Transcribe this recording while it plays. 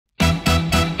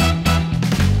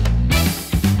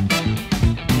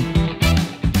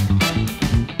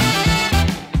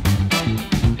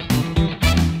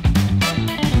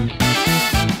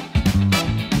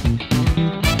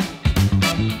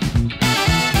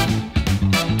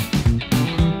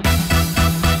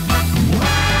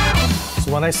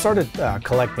When I started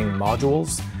collecting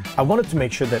modules, I wanted to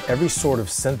make sure that every sort of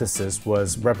synthesis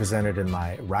was represented in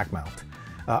my rack mount.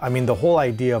 The whole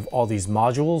idea of all these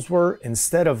modules were,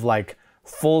 instead of like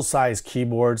full-size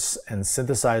keyboards and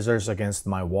synthesizers against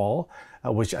my wall,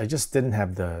 which I just didn't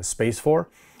have the space for,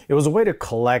 it was a way to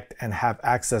collect and have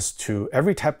access to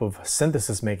every type of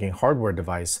synthesis-making hardware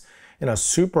device in a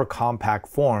super compact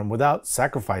form without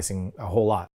sacrificing a whole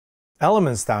lot.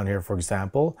 Elements down here, for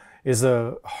example, is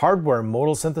a hardware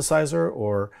modal synthesizer,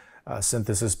 or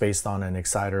synthesis based on an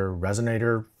exciter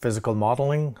resonator physical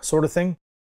modeling sort of thing.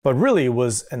 But really it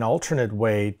was an alternate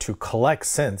way to collect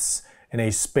synths in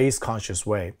a space-conscious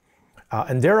way.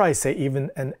 And dare I say,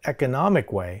 even an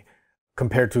economic way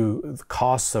compared to the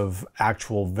costs of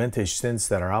actual vintage synths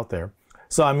that are out there.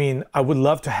 So I would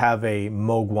love to have a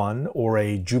Moog 1 or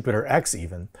a Jupiter X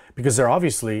even, because they're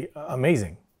obviously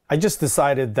amazing. I just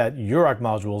decided that Eurorack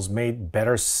modules made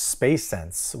better space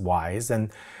sense wise and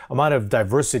amount of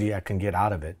diversity I can get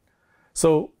out of it.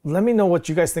 So let me know what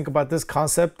you guys think about this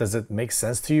concept. Does it make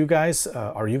sense to you guys?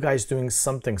 Are you guys doing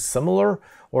something similar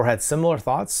or had similar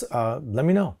thoughts? Let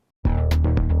me know.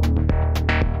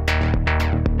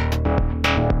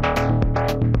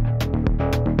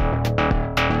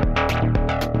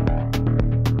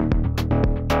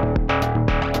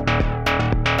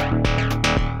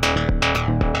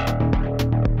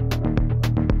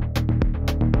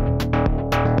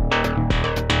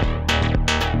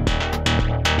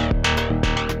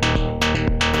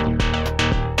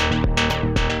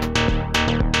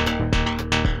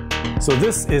 So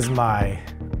this is my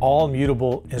all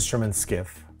Mutable Instruments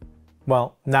skiff.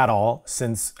 Well, not all,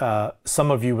 since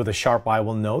some of you with a sharp eye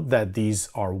will note that these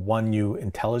are 1U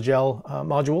Intellijel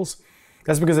modules.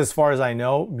 That's because, as far as I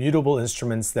know, Mutable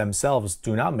Instruments themselves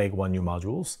do not make 1U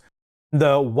modules.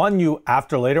 The 1U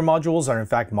after later modules are in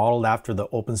fact modeled after the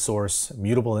open source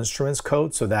Mutable Instruments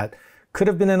code, so that could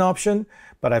have been an option,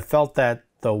 but I felt that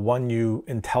the 1U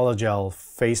Intellijel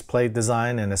faceplate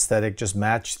design and aesthetic just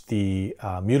matched the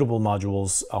Mutable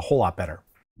modules a whole lot better.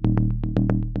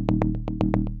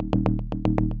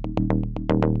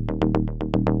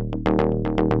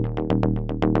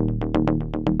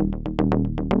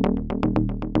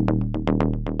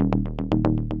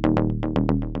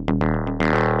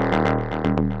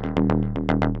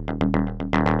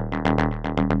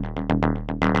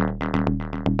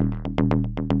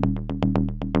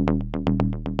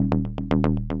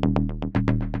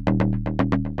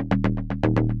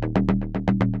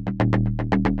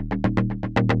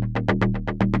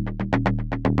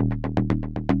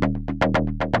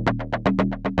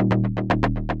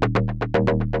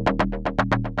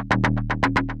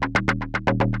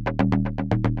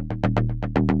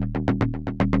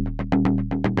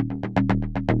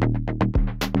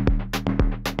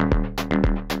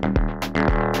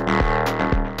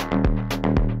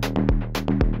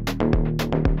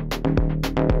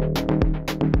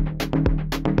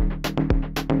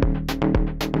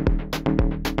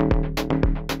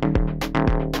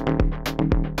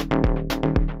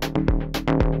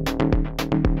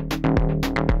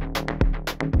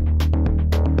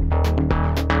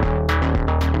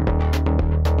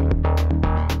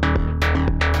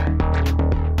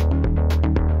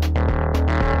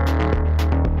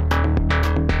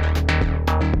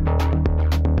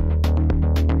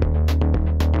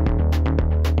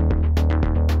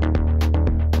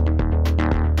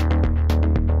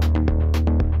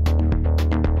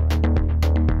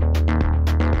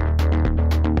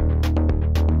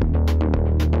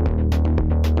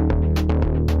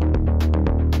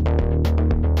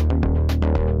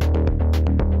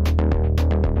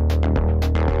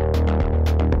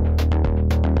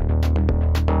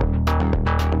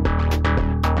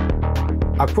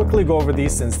 I'll quickly go over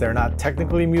these since they're not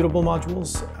technically mutable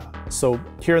modules. So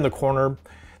here in the corner,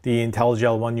 the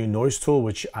Intellijel 1U noise tool,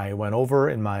 which I went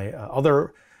over in my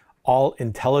other all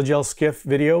Intellijel skiff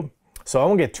video. So I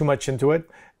won't get too much into it,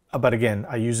 but again,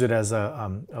 I use it as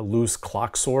a loose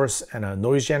clock source and a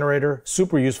noise generator.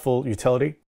 Super useful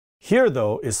utility. Here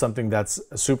though is something that's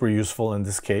super useful in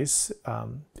this case.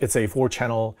 It's a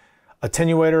 4-channel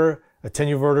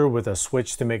attenuator with a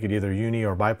switch to make it either uni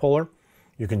or bipolar.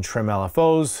 You can trim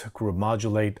LFOs, group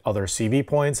modulate other CV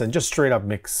points, and just straight up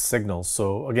mix signals.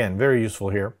 So again, very useful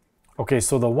here. Okay,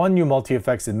 so the 1U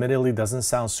multi-effects admittedly doesn't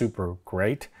sound super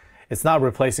great. It's not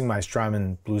replacing my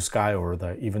Strymon Blue Sky or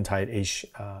the Eventide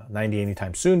H90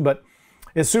 anytime soon, but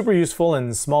it's super useful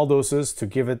in small doses to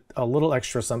give it a little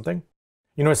extra something.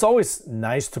 You know, it's always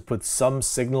nice to put some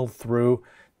signal through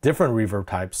different reverb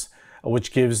types,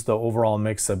 which gives the overall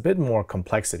mix a bit more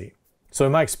complexity. So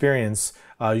in my experience,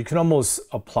 you can almost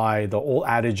apply the old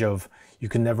adage of, you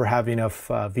can never have enough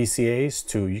VCAs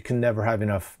to you can never have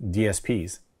enough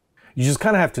DSPs. You just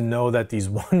kind of have to know that these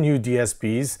 1U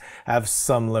DSPs have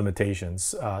some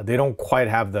limitations. They don't quite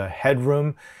have the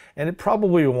headroom, and it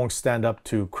probably won't stand up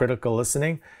to critical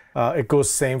listening. It goes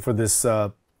same for this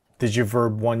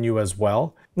Digiverb 1U as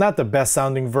well. Not the best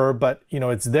sounding verb, but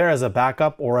it's there as a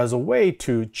backup or as a way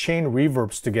to chain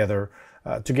reverbs together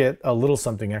to get a little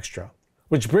something extra.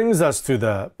 Which brings us to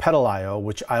the pedal I/O,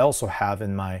 which I also have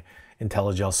in my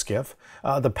Intellijel Skiff.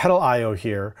 The pedal I/O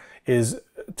here is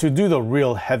to do the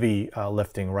real heavy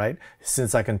lifting, right?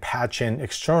 Since I can patch in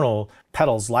external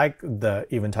pedals like the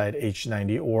Eventide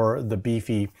H90 or the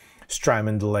beefy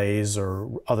Strymon delays or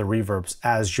other reverbs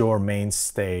as your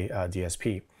mainstay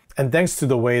DSP. And thanks to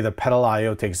the way the pedal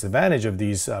I/O takes advantage of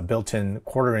these built-in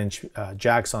 1/4-inch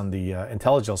jacks on the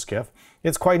Intellijel Skiff,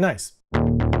 it's quite nice.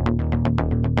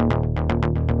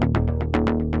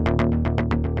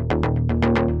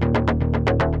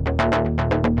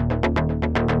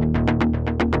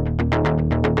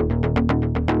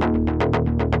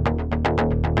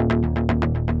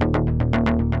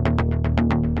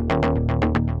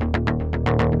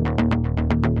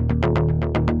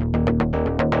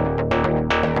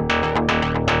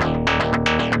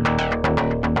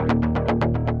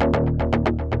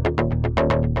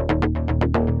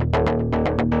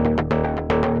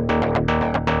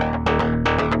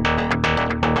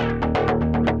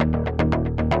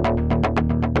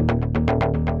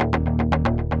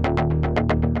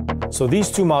 So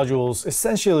these two modules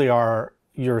essentially are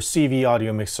your CV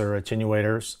audio mixer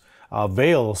attenuators.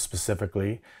 Veil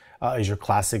specifically is your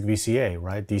classic VCA,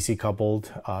 right? DC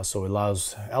coupled, so it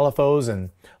allows LFOs and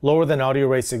lower than audio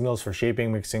rate signals for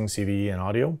shaping, mixing, CV, and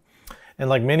audio. And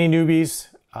like many newbies,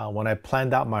 when I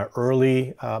planned out my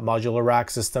early modular rack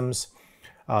systems,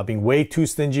 being way too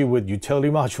stingy with utility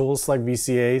modules like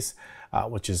VCAs,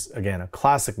 which is again a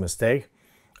classic mistake.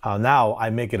 Now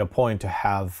I make it a point to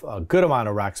have a good amount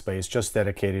of rack space just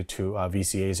dedicated to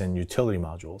VCAs and utility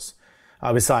modules.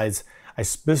 Besides, I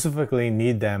specifically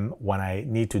need them when I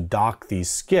need to dock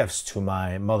these Skiffs to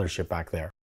my mothership back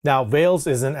there. Now, Veils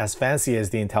isn't as fancy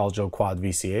as the Intellijel Quad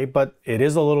VCA, but it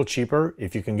is a little cheaper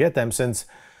if you can get them since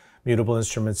Mutable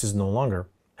Instruments is no longer.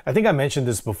 I think I mentioned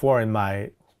this before in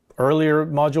my earlier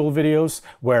module videos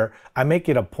where I make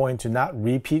it a point to not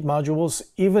repeat modules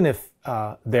even if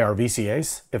they are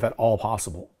VCAs, if at all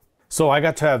possible. So I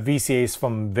got to have VCAs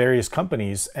from various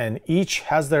companies and each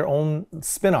has their own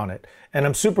spin on it, and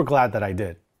I'm super glad that I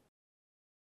did.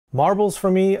 Marbles for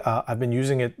me, I've been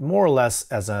using it more or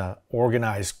less as a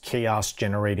organized chaos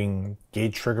generating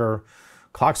gauge trigger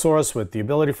clocksaurus with the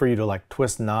ability for you to like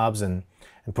twist knobs and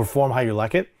perform how you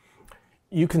like it.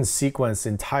 You can sequence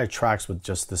entire tracks with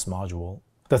just this module.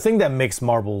 The thing that makes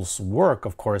marbles work,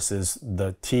 of course, is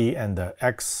the T and the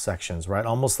X sections, right?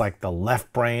 Almost like the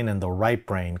left brain and the right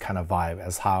brain kind of vibe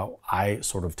as how I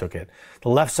sort of took it. The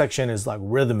left section is like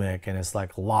rhythmic and it's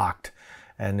like locked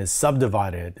and it's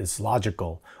subdivided, it's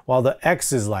logical. While the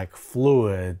X is like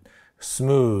fluid,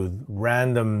 smooth,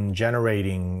 random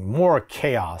generating, more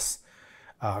chaos.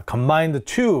 Combine the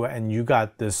two and you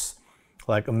got this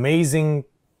like amazing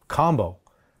combo.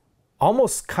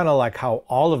 Almost kind of like how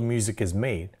all of music is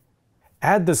made.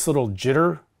 Add this little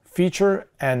jitter feature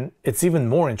and it's even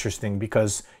more interesting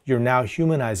because you're now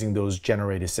humanizing those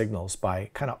generated signals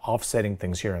by kind of offsetting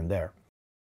things here and there.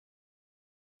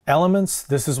 Elements,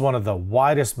 this is one of the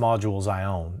widest modules I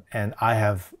own and I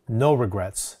have no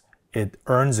regrets. It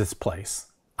earns its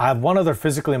place. I have one other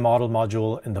physically modeled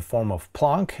module in the form of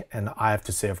Planck, and I have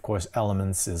to say, of course,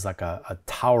 Elements is like a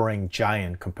towering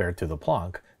giant compared to the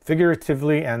Planck.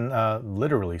 Figuratively and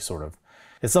literally, sort of.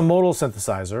 It's a modal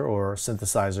synthesizer or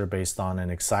synthesizer based on an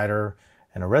exciter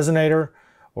and a resonator,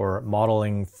 or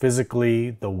modeling physically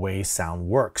the way sound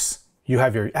works. You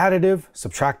have your additive,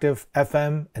 subtractive,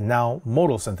 FM, and now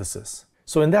modal synthesis.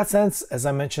 So in that sense, as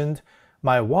I mentioned,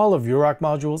 my wall of Eurorack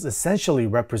modules essentially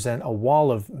represent a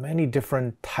wall of many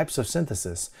different types of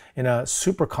synthesis in a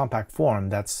super compact form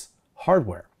that's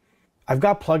hardware. I've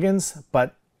got plugins,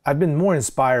 but I've been more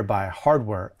inspired by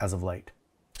hardware as of late.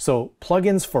 So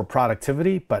plugins for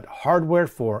productivity, but hardware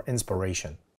for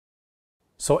inspiration.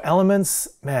 So Elements,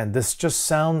 man, this just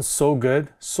sounds so good,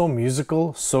 so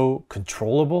musical, so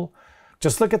controllable.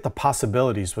 Just look at the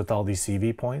possibilities with all these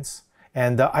CV points.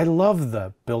 And I love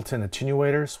the built-in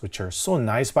attenuators, which are so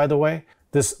nice, by the way.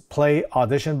 This play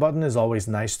audition button is always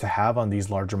nice to have on these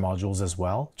larger modules as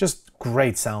well. Just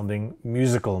great sounding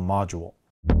musical module.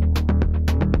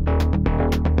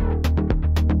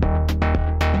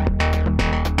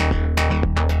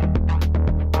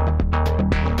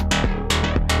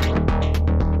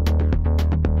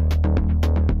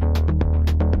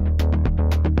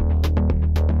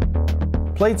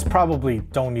 Plaits probably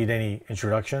don't need any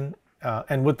introduction.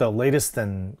 And with the latest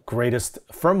and greatest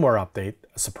firmware update,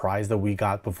 a surprise that we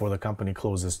got before the company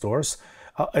closed its doors,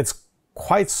 it's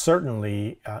quite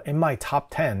certainly in my top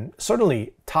 10,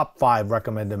 certainly top 5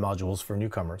 recommended modules for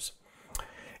newcomers.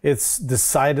 It's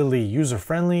decidedly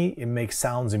user-friendly, it makes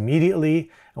sounds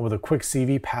immediately, and with a quick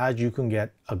CV pad, you can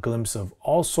get a glimpse of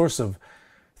all sorts of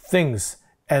things,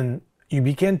 and you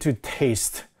begin to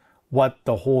taste what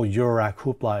the whole Eurorack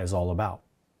hoopla is all about.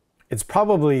 It's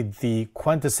probably the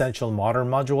quintessential modern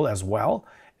module as well.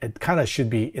 It kind of should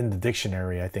be in the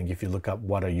dictionary, I think, if you look up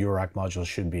what a Eurorack module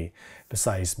should be.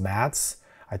 Besides mats,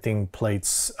 I think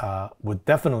Plaits would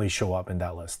definitely show up in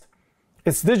that list.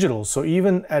 It's digital, so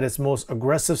even at its most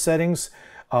aggressive settings,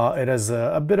 it has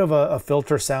a bit of a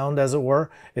filter sound, as it were.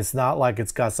 It's not like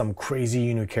it's got some crazy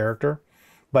unique character,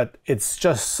 but it's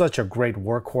just such a great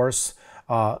workhorse,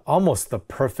 almost the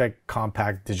perfect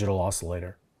compact digital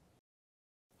oscillator.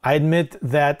 I admit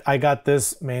that I got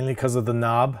this mainly because of the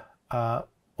knob,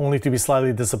 only to be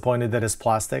slightly disappointed that it's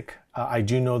plastic. I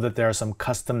do know that there are some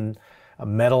custom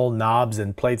metal knobs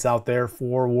and plates out there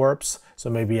for warps, so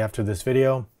maybe after this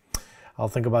video, I'll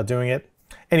think about doing it.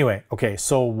 Anyway, okay,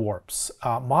 so warps.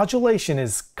 Modulation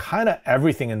is kind of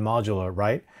everything in modular,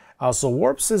 right? So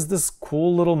warps is this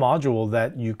cool little module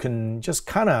that you can just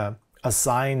kind of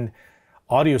assign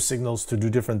audio signals to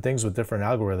do different things with different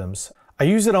algorithms. I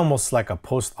use it almost like a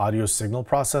post-audio signal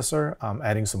processor,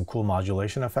 adding some cool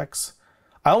modulation effects.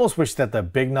 I almost wish that the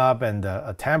big knob and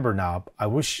the timbre knob, I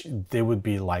wish they would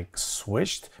be like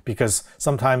switched, because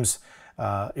sometimes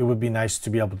it would be nice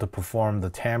to be able to perform the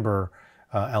timbre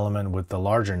element with the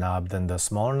larger knob than the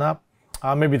smaller knob.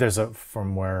 Maybe there's a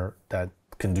firmware that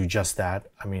can do just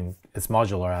that. I mean, it's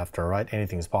modular after, right?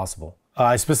 Anything is possible.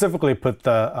 I specifically put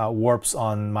the warps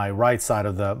on my right side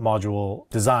of the module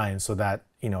design so that,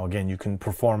 you know, again, you can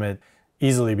perform it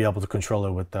easily, be able to control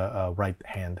it with the right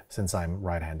hand, since I'm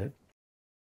right-handed.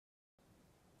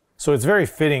 So it's very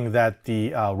fitting that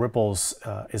the ripples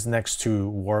is next to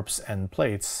warps and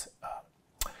plaits,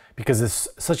 because it's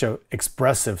such an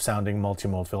expressive sounding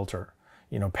multimode filter.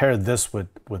 You know, pair this with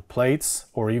plaits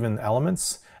or even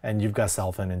elements, and you've got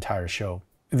yourself an entire show.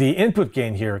 The input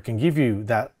gain here can give you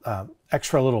that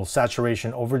extra little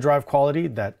saturation overdrive quality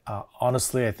that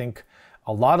honestly, I think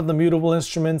a lot of the Mutable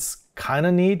Instruments kind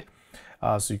of need.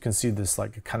 So you can see this,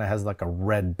 like, it kind of has like a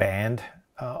red band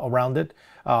around it.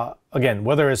 Again,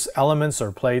 whether it's elements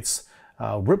or plaits,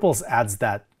 ripples adds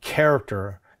that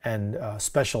character and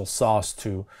special sauce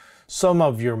to some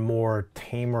of your more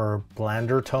tamer,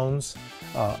 blander tones.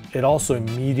 It also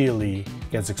immediately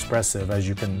gets expressive as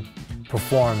you can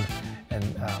perform and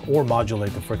or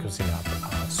modulate the frequency knob.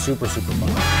 Super fun.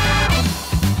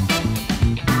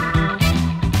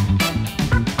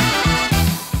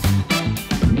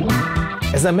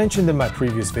 As I mentioned in my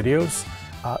previous videos,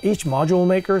 each module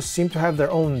maker seems to have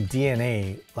their own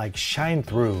DNA like shine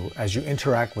through as you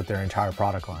interact with their entire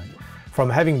product line. From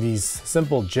having these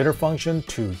simple jitter function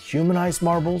to humanized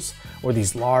marbles, or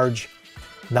these large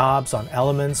knobs on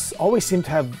elements, always seem to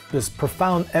have this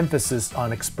profound emphasis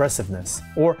on expressiveness,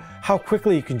 or how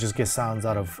quickly you can just get sounds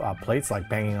out of plates like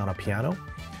banging on a piano.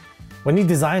 When you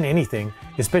design anything,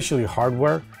 especially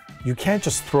hardware, you can't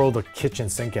just throw the kitchen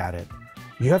sink at it.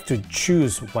 You have to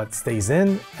choose what stays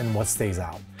in and what stays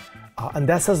out. And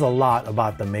that says a lot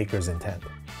about the maker's intent.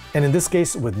 And in this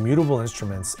case, with Mutable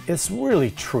Instruments, it's really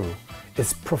true.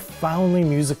 It's profoundly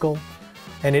musical,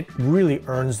 and it really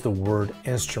earns the word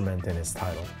instrument in its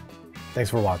title.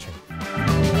 Thanks for watching.